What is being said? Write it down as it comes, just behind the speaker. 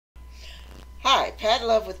Pat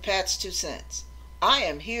Love with Pat's 2 cents. I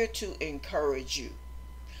am here to encourage you.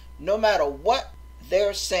 No matter what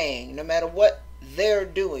they're saying, no matter what they're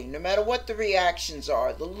doing, no matter what the reactions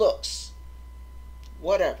are, the looks,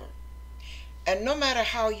 whatever, and no matter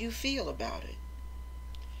how you feel about it,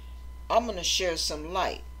 I'm going to share some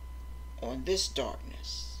light on this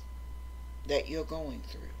darkness that you're going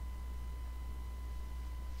through.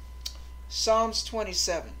 Psalms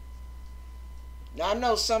 27. Now, I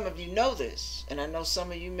know some of you know this, and I know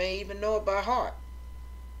some of you may even know it by heart.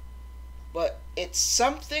 But it's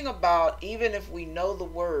something about, even if we know the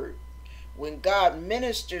word, when God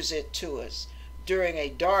ministers it to us during a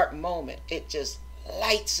dark moment, it just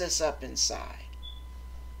lights us up inside.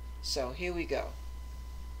 So here we go.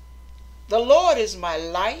 The Lord is my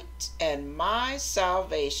light and my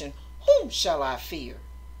salvation. Whom shall I fear?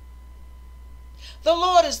 The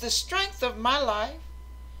Lord is the strength of my life.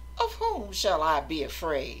 Of whom shall I be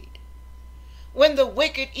afraid? When the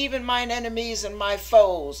wicked, even mine enemies and my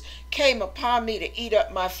foes, came upon me to eat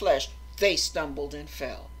up my flesh, they stumbled and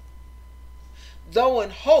fell. Though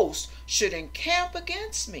an host should encamp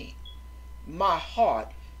against me, my heart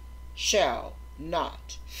shall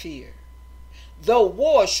not fear. Though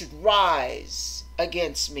war should rise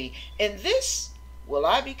against me, in this will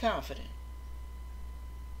I be confident.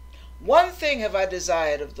 One thing have I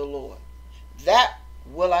desired of the Lord, that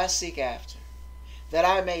will I seek after, that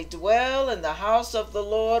I may dwell in the house of the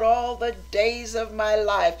Lord all the days of my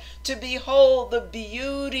life, to behold the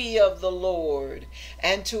beauty of the Lord,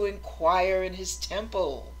 and to inquire in his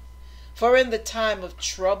temple. For in the time of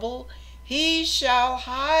trouble he shall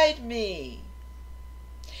hide me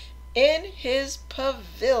in his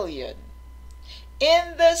pavilion.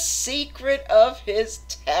 In the secret of his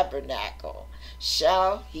tabernacle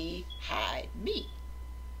shall he hide me.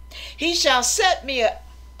 He shall set me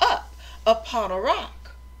up upon a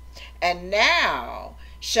rock, and now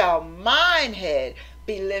shall mine head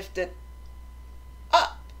be lifted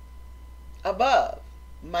up above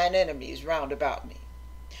mine enemies round about me.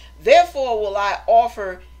 Therefore will I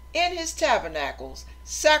offer in his tabernacles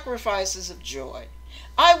sacrifices of joy.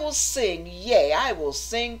 I will sing, yea, I will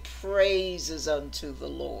sing praises unto the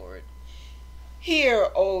Lord. Hear,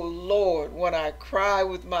 O Lord, when I cry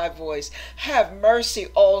with my voice. Have mercy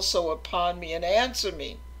also upon me, and answer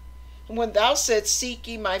me. When thou saidst, seek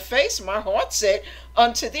ye my face, my heart said,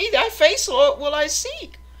 unto thee, thy face, Lord, will I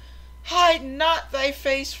seek. Hide not thy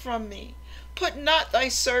face from me. Put not thy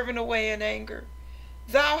servant away in anger.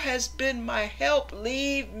 Thou hast been my help.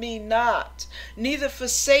 Leave me not, neither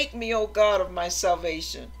forsake me, O God of my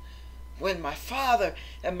salvation. When my father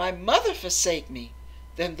and my mother forsake me,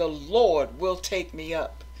 then the Lord will take me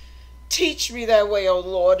up. Teach me thy way, O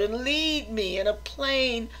Lord, and lead me in a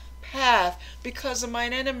plain path because of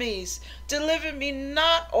mine enemies. Deliver me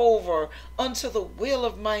not over unto the will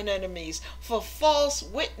of mine enemies, for false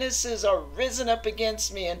witnesses are risen up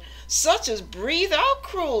against me, and such as breathe out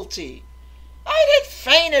cruelty. I had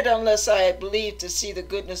fainted unless I had believed to see the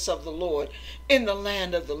goodness of the Lord in the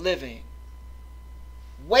land of the living.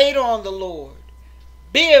 Wait on the Lord.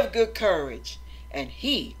 Be of good courage, and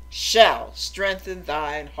he shall strengthen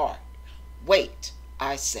thine heart. Wait,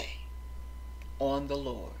 I say, on the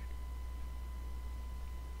Lord.